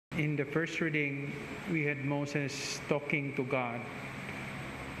In the first reading, we had Moses talking to God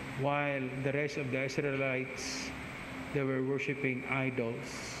while the rest of the Israelites, they were worshiping idols.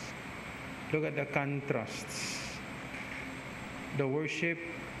 Look at the contrasts. The worship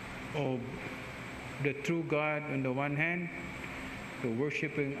of the true God on the one hand, the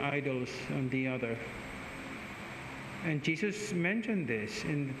worshiping idols on the other. And Jesus mentioned this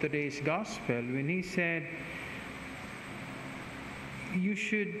in today's gospel when he said, you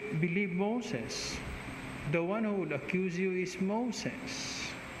should believe Moses. The one who will accuse you is Moses.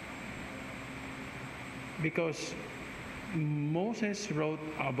 Because Moses wrote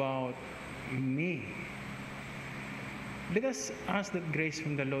about me. Let us ask that grace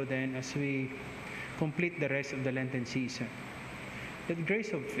from the Lord then as we complete the rest of the Lenten season. That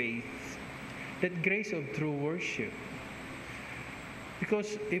grace of faith, that grace of true worship.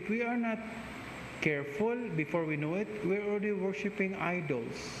 Because if we are not careful, before we know it, we're already worshiping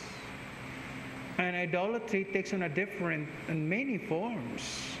idols. And idolatry takes on a different and many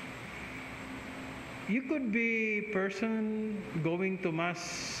forms. You could be a person going to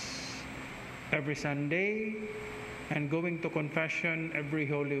Mass every Sunday and going to confession every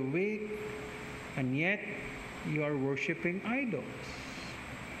Holy Week, and yet you are worshiping idols.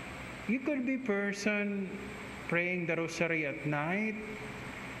 You could be a person praying the Rosary at night,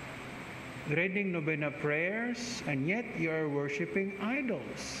 reading novena prayers, and yet you are worshiping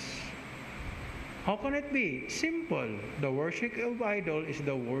idols. How can it be? Simple. The worship of idol is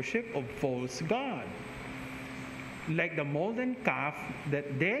the worship of false god. Like the molten calf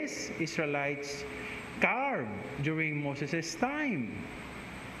that these Israelites carved during Moses' time.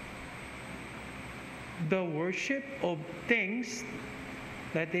 The worship of things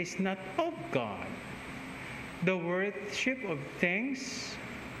that is not of God. The worship of things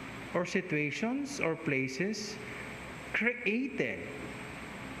or situations or places created,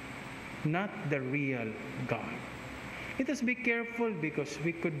 not the real God. Let us be careful because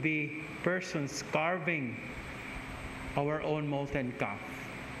we could be persons carving our own molten calf.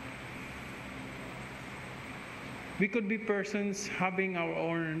 We could be persons having our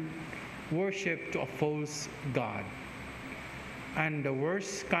own worship to a false God. And the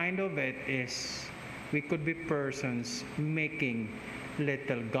worst kind of it is we could be persons making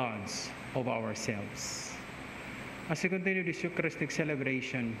little gods of ourselves. As we continue this Eucharistic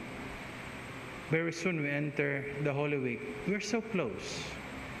celebration, very soon we enter the Holy Week. We're so close.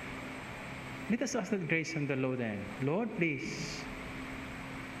 Let us ask that grace from the Lord then. Lord, please,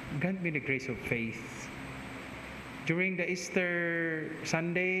 grant me the grace of faith. During the Easter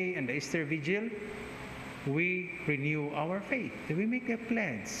Sunday and the Easter Vigil, we renew our faith. We make a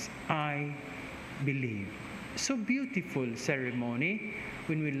pledge. I believe. So beautiful ceremony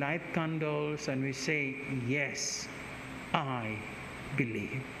when we light candles and we say, yes, I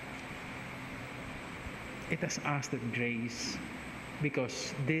believe. Let us ask that grace,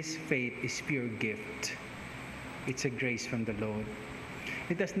 because this faith is pure gift. It's a grace from the Lord.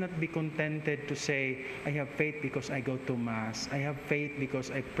 Let us not be contented to say, I have faith because I go to Mass. I have faith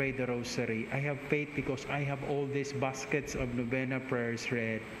because I pray the Rosary. I have faith because I have all these baskets of novena prayers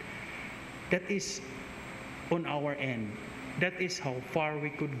read. That is on our end. That is how far we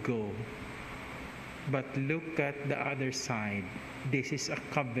could go. But look at the other side. This is a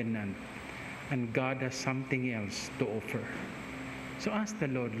covenant. And God has something else to offer. So ask the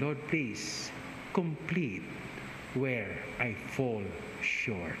Lord, Lord, please complete where I fall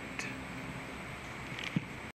short.